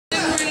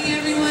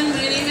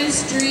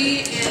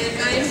Dri, and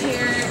I am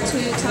here to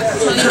tell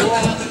you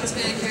about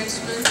Hispanic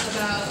Heritage Month,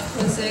 about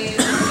José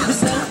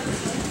Barbosa.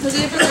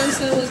 José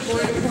Barbosa was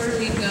born in Puerto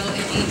Rico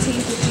in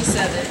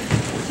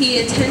 1857. He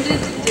attended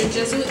the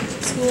Jesuit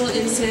school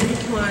in San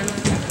Juan,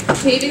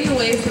 paving the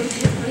way for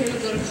him to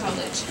go to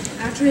college.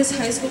 After his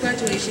high school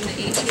graduation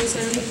in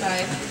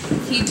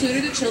 1875, he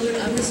tutored the children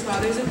of his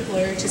father's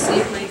employer to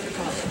save money for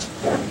college.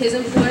 His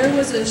employer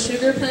was a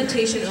sugar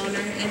plantation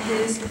owner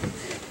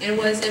and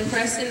was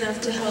impressed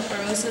enough to help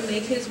Barbosa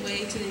make his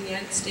way to the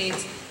United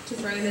States to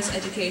further his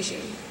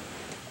education.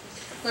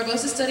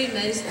 Barbosa studied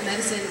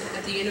medicine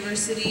at the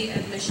University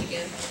of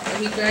Michigan, where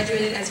he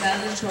graduated as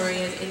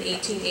valedictorian in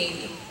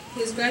 1880.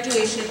 His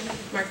graduation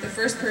marked the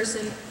first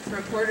person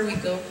from Puerto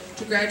Rico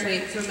to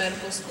graduate from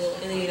medical school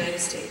in the United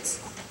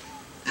States.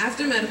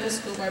 After medical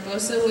school,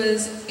 Barbosa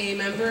was a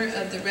member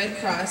of the Red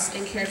Cross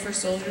and cared for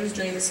soldiers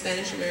during the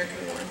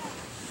Spanish-American War.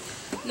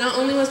 Not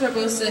only was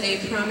Barbosa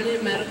a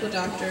prominent medical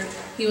doctor,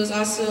 he was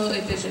also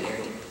a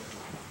visionary.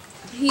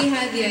 He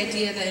had the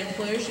idea that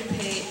employers should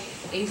pay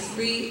a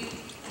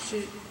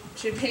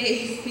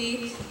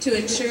fee to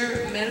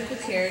ensure medical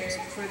care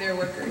for their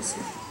workers,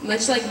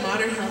 much like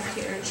modern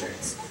healthcare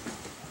insurance.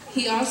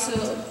 He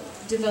also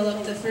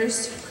developed the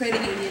first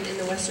credit union in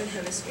the Western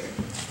Hemisphere.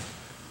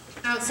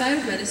 Outside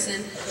of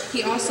medicine,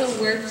 he also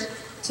worked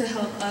to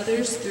help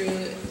others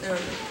through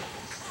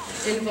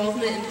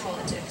involvement in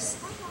politics.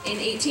 In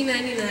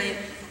 1899,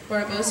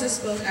 Barbosa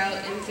spoke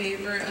out in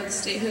favor of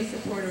statehood for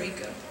Puerto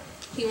Rico.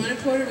 He wanted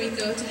Puerto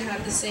Rico to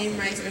have the same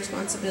rights and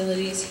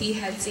responsibilities he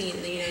had seen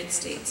in the United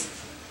States.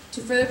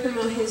 To further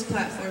promote his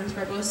platforms,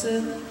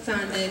 Barbosa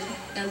founded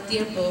El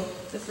Tiempo,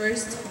 the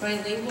first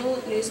bilingual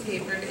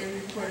newspaper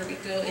in Puerto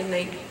Rico in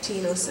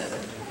 1907.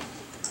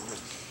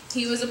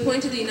 He was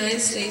appointed the United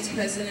States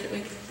President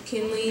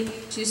McKinley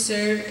to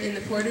serve in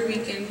the Puerto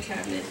Rican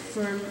cabinet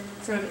from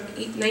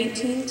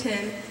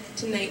 1910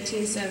 to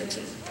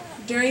 1917.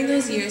 During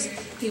those years,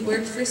 he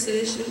worked for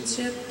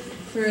citizenship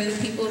for the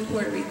people of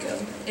Puerto Rico,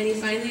 and he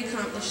finally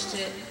accomplished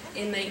it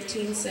in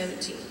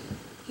 1917.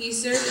 He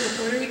served in the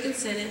Puerto Rican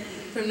Senate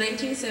from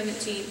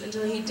 1917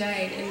 until he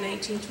died in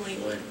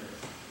 1921.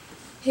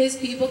 His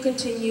people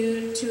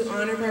continued to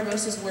honor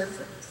Barbosa's work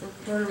for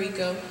Puerto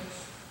Rico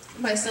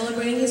by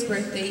celebrating his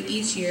birthday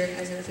each year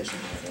as an official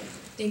holiday.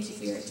 Thank you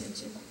for your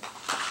attention.